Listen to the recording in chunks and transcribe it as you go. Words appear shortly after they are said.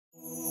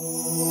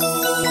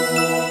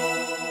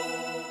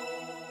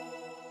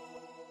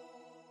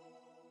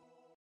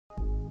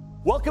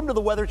Welcome to the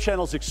Weather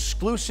Channel's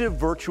exclusive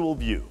virtual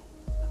view,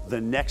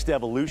 the next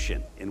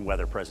evolution in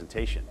weather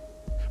presentation.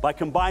 By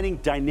combining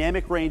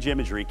dynamic range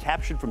imagery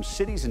captured from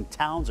cities and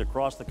towns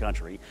across the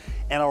country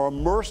and our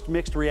immersed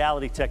mixed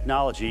reality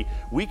technology,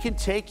 we can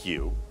take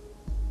you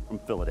from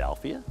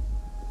Philadelphia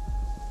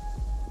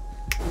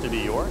to New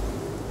York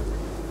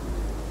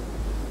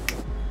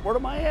or to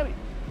Miami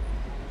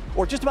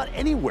or just about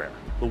anywhere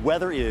the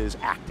weather is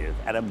active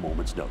at a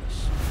moment's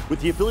notice.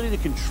 With the ability to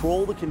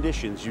control the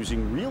conditions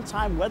using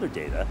real-time weather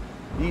data,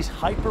 these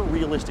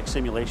hyper-realistic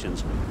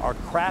simulations are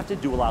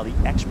crafted to allow the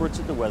experts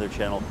at the Weather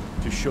Channel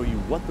to show you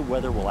what the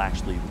weather will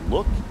actually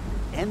look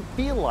and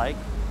feel like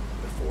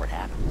before it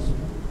happens.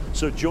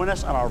 So join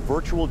us on our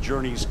virtual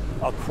journeys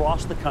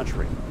across the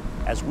country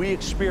as we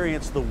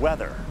experience the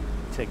weather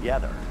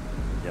together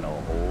in a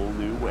whole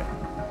new way.